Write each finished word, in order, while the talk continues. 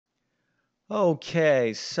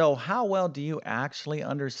Okay, so how well do you actually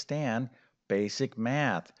understand basic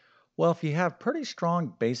math? Well, if you have pretty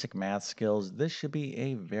strong basic math skills, this should be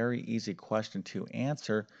a very easy question to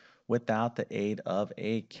answer without the aid of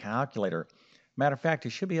a calculator. Matter of fact,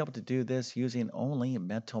 you should be able to do this using only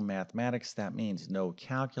mental mathematics. That means no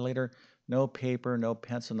calculator, no paper, no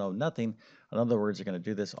pencil, no nothing. In other words, you're going to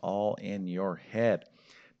do this all in your head.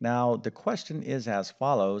 Now, the question is as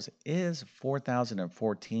follows: Is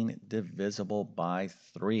 4014 divisible by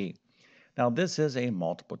 3? Now, this is a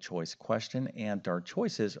multiple choice question, and our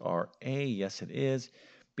choices are A, yes, it is,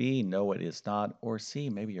 B, no, it is not, or C,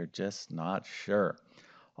 maybe you're just not sure.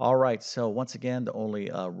 All right, so once again, the only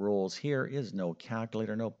rules here is no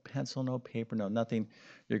calculator, no pencil, no paper, no nothing.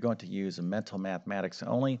 You're going to use mental mathematics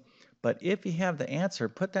only. But if you have the answer,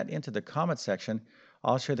 put that into the comment section.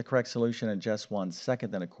 I'll share the correct solution in just 1 second.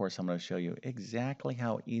 Then, of course, I'm going to show you exactly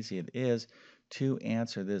how easy it is to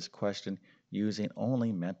answer this question using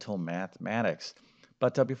only mental mathematics.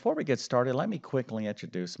 But before we get started, let me quickly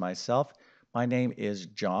introduce myself. My name is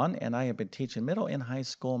John, and I have been teaching middle and high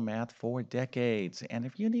school math for decades. And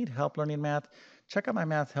if you need help learning math, check out my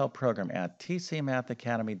math help program at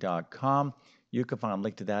tcmathacademy.com. You can find a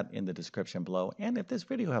link to that in the description below. And if this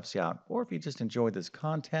video helps you out, or if you just enjoyed this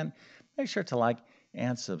content, make sure to like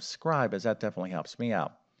and subscribe, as that definitely helps me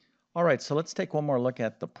out. All right, so let's take one more look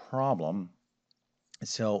at the problem.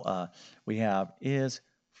 So we have, is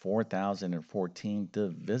 4014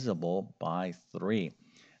 divisible by 3?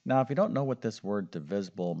 Now, if you don't know what this word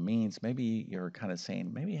divisible means, maybe you're kind of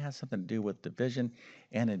saying maybe it has something to do with division,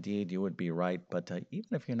 and indeed you would be right. But even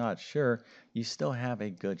if you're not sure, you still have a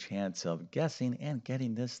good chance of guessing and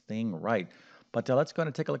getting this thing right. But let's go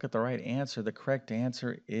and take a look at the right answer. The correct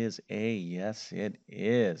answer is A. Yes, it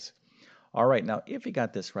is. All right, now if you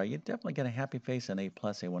got this right, you definitely get a happy face, an A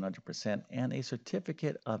plus, a 100%, and a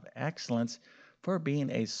certificate of excellence for being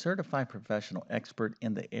a certified professional expert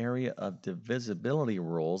in the area of divisibility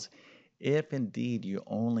rules, if indeed you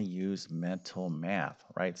only use mental math,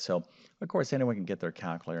 right? So, of course, anyone can get their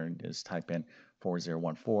calculator and just type in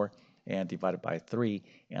 4014 and divide it by 3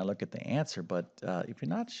 and look at the answer. But if you're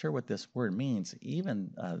not sure what this word means, even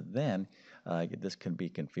then, this can be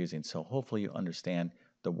confusing. So, hopefully, you understand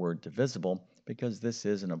the word divisible because this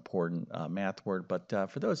is an important math word. But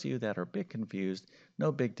for those of you that are a bit confused,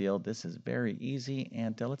 no big deal. This is very easy,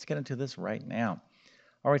 and let's get into this right now.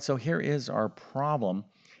 All right, so here is our problem,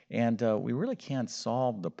 and we really can't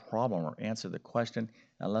solve the problem or answer the question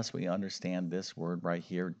unless we understand this word right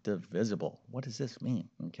here, divisible. What does this mean?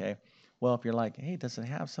 Okay. Well, if you're like, hey, does it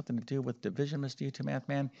have something to do with division, Mr. YouTube Math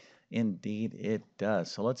Man? Indeed, it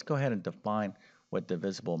does. So let's go ahead and define what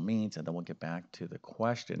divisible means, and then we'll get back to the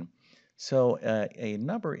question. So a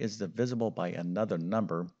number is divisible by another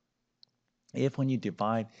number if when you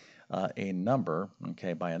divide a number,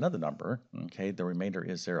 okay, by another number, okay, the remainder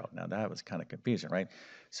is 0. Now that was kind of confusing, right?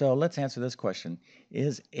 So let's answer this question.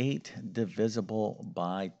 Is 8 divisible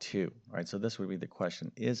by 2? Right, so this would be the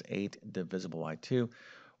question. Is 8 divisible by 2?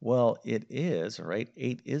 Well, it is, right?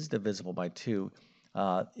 8 is divisible by 2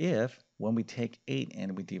 if when we take 8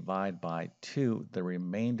 and we divide by 2, the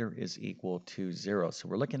remainder is equal to 0. So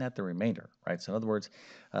we're looking at the remainder, right? So in other words,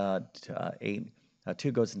 8,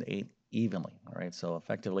 2 goes into 8 evenly. All right, so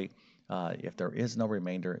effectively, if there is no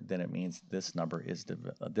remainder, then it means this number is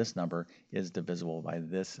divisible by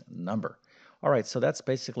this number. All right, so that's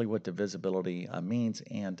basically what divisibility means,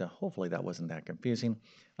 and hopefully that wasn't that confusing.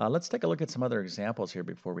 Let's take a look at some other examples here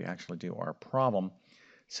before we actually do our problem.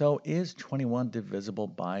 So is 21 divisible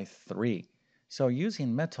by 3? So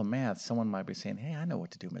using mental math, someone might be saying, hey, I know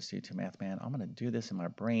what to do, Mr. YouTube Math Man. I'm going to do this in my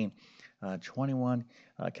brain. 21,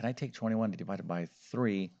 can I take 21 to divide it by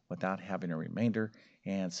 3 without having a remainder?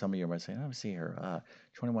 And some of you might say, let me see here,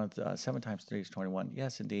 21, 7 times 3 is 21.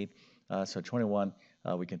 Yes, indeed. So 21,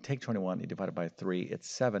 we can take 21 and divide it by 3. It's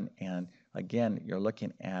 7. And again, you're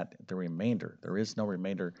looking at the remainder. There is no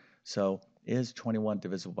remainder. So is 21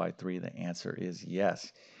 divisible by 3? The answer is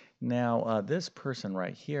yes. Now, this person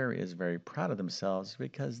right here is very proud of themselves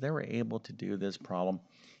because they were able to do this problem,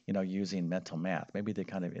 using mental math. Maybe they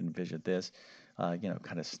kind of envisioned this,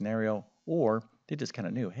 kind of scenario, or they just kind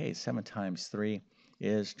of knew, hey, 7 times 3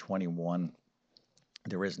 is 21.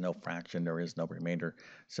 There is no fraction, there is no remainder.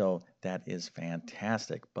 So that is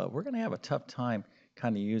fantastic. But we're going to have a tough time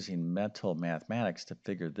kind of using mental mathematics to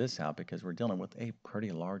figure this out because we're dealing with a pretty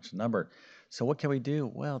large number. So what can we do?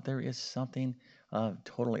 Well, there is something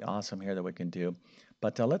totally awesome here that we can do.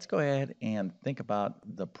 But let's go ahead and think about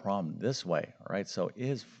the problem this way. All right, so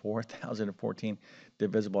is 4014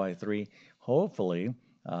 divisible by 3? Hopefully,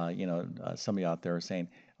 some of you out there are saying,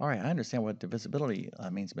 All right, I understand what divisibility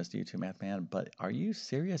means, Mr. YouTube Math Man, but are you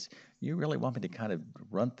serious? You really want me to kind of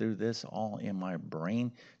run through this all in my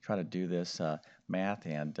brain, try to do this math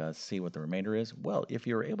and see what the remainder is? Well, if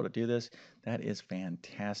you're able to do this, that is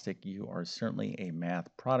fantastic. You are certainly a math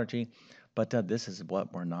prodigy. But this is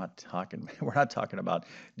what we're not talking. We're not talking about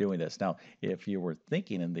doing this now. If you were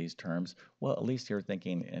thinking in these terms, well, at least you're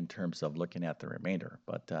thinking in terms of looking at the remainder.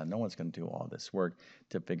 But no one's going to do all this work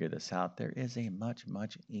to figure this out. There is a much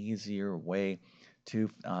easier way to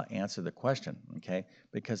answer the question, okay?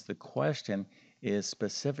 Because the question is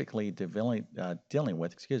specifically dealing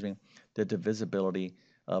with, the divisibility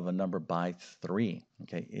of a number by 3,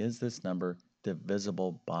 okay? Is this number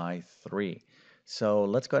divisible by 3? So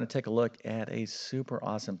let's go ahead and take a look at a super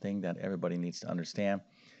awesome thing that everybody needs to understand,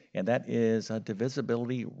 and that is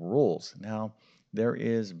divisibility rules. Now, there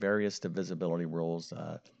is various divisibility rules,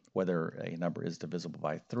 whether a number is divisible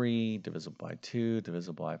by 3, divisible by 2,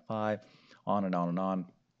 divisible by 5, on and on and on.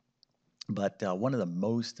 But one of the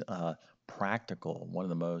most practical, one of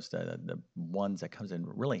the most the ones that comes in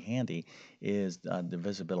really handy is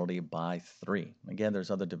divisibility by 3. Again,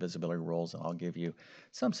 there's other divisibility rules, and I'll give you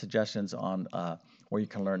some suggestions on where you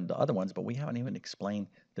can learn the other ones, but we haven't even explained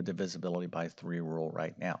the divisibility by 3 rule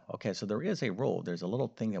right now. Okay, so there is a rule. There's a little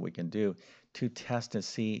thing that we can do to test to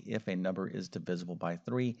see if a number is divisible by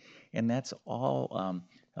 3, and that's all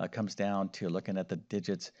comes down to looking at the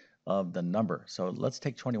digits of the number. So let's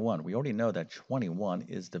take 21. We already know that 21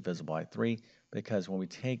 is divisible by 3 because when we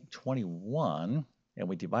take 21 and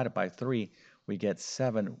we divide it by 3, we get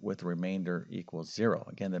 7 with the remainder equals 0.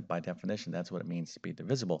 Again, by definition, that's what it means to be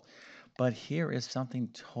divisible. But here is something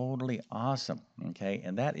totally awesome, okay?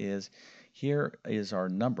 And that is, here is our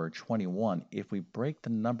number 21. If we break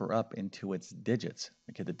the number up into its digits,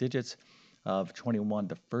 okay, the digits of 21,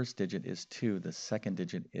 the first digit is 2, the second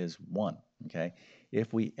digit is 1, okay?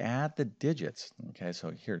 If we add the digits, okay,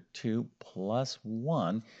 so here 2 plus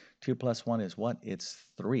 1, 2 plus 1 is what? It's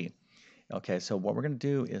 3. Okay, so what we're going to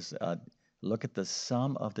do is look at the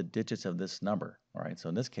sum of the digits of this number. All right, so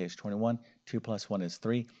in this case, 21, 2 plus 1 is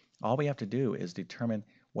 3. All we have to do is determine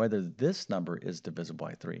whether this number is divisible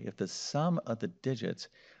by 3. If the sum of the digits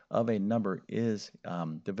of a number is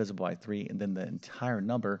divisible by 3, and then the entire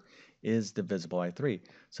number is divisible by 3.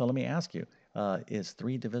 So let me ask you, is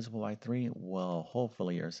 3 divisible by 3? Well,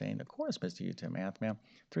 hopefully you're saying, of course, Mr. YouTube Math Man,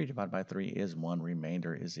 3 divided by 3 is 1,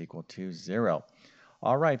 remainder is equal to 0.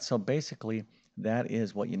 All right, so basically that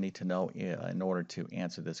is what you need to know in order to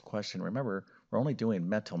answer this question. Remember, we're only doing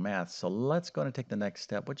mental math, so let's go and take the next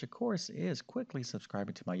step, which of course is quickly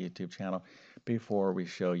subscribing to my YouTube channel before we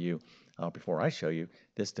show you, before I show you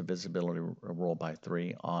this divisibility rule by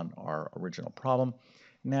 3 on our original problem.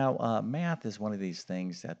 Now, math is one of these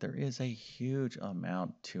things that there is a huge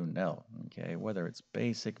amount to know, okay? Whether it's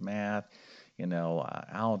basic math,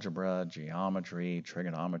 algebra, geometry,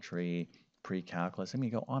 trigonometry, pre-calculus. I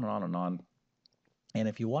mean, go on and on and on. And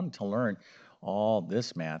if you wanted to learn all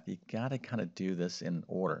this math, you got to kind of do this in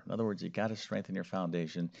order. In other words, you got to strengthen your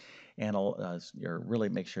foundation and really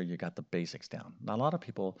make sure you got the basics down. Now, a lot of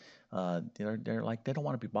people, they're like, they don't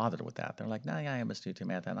want to be bothered with that. They're like, nah, yeah, I am a student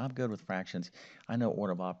math, and I'm good with fractions. I know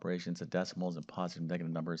order of operations and decimals and positive and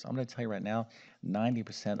negative numbers. I'm going to tell you right now,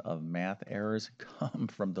 90% of math errors come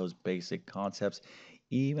from those basic concepts,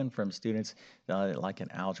 even from students like in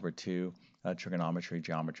Algebra 2, trigonometry,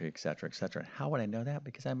 geometry, etc., etc. How would I know that?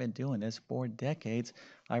 Because I've been doing this for decades.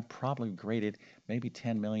 I've probably graded maybe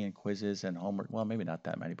 10 million quizzes and homework. Well, maybe not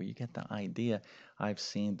that many, but you get the idea. I've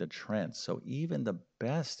seen the trends. So even the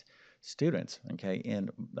best students, okay, in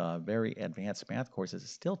very advanced math courses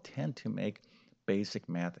still tend to make basic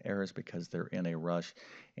math errors because they're in a rush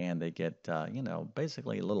and they get,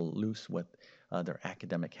 basically a little loose with their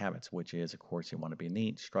academic habits, which is, of course, you want to be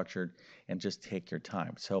neat, structured, and just take your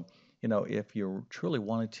time. So, if you truly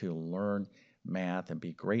wanted to learn math and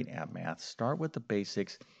be great at math, start with the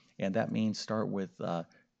basics, and that means start with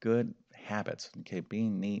good habits, okay,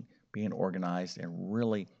 being neat, being organized, and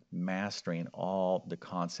really mastering all the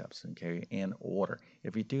concepts, okay, in order.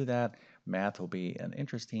 If you do that, math will be an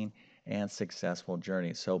interesting and successful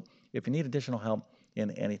journey. So if you need additional help in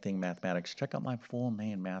anything mathematics, check out my full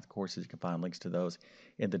main math courses. You can find links to those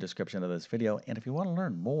in the description of this video. And if you want to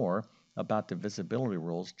learn more about divisibility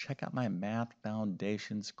rules, check out my Math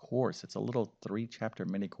Foundations course. It's a little 3-chapter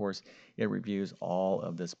mini course. It reviews all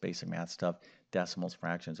of this basic math stuff, decimals,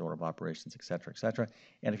 fractions, order of operations, etc., etc.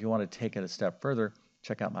 And if you want to take it a step further,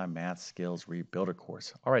 check out my Math Skills Rebuilder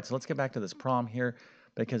course. All right, so let's get back to this problem here,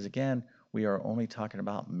 because again, we are only talking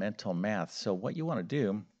about mental math. So what you want to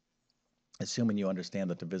do, assuming you understand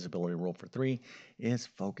the divisibility rule for 3, is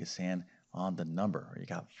focus in on the number. You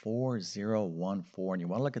got 4014, and you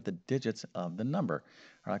want to look at the digits of the number.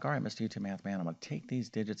 You're like, all right, Mr. YouTube Math Man, I'm going to take these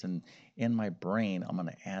digits and in my brain, I'm going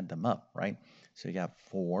to add them up, right? So you got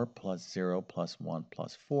 4 plus 0 plus 1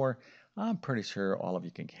 plus 4. I'm pretty sure all of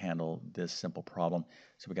you can handle this simple problem.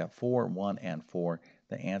 So we got 4, 1, and 4.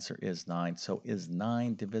 The answer is 9. So is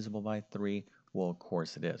 9 divisible by 3? Well, of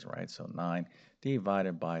course it is, right? So 9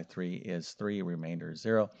 divided by 3 is 3, remainder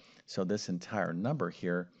 0. So this entire number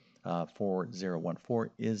here,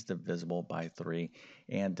 4014, is divisible by 3.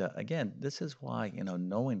 And again, this is why,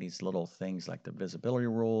 knowing these little things like divisibility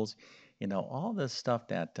rules, all this stuff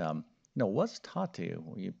that, was taught to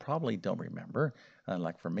you, you probably don't remember.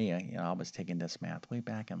 Like for me, I was taking this math way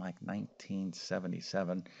back in like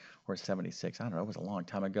 1977 or 76. I don't know, it was a long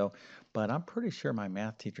time ago. But I'm pretty sure my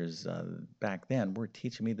math teachers back then were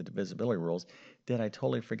teaching me the divisibility rules. Did I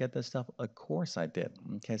totally forget this stuff? Of course I did.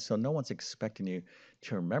 Okay, so no one's expecting you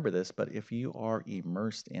to remember this, but if you are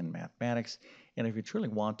immersed in mathematics, and if you truly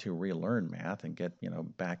want to relearn math and get,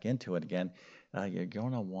 back into it again, you're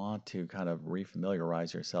going to want to kind of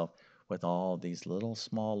refamiliarize yourself with all these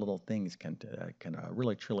small little things can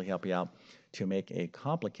really truly help you out to make a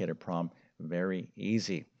complicated problem very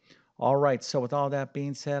easy. All right, so with all that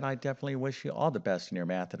being said, I definitely wish you all the best in your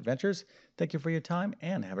math adventures. Thank you for your time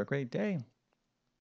and have a great day.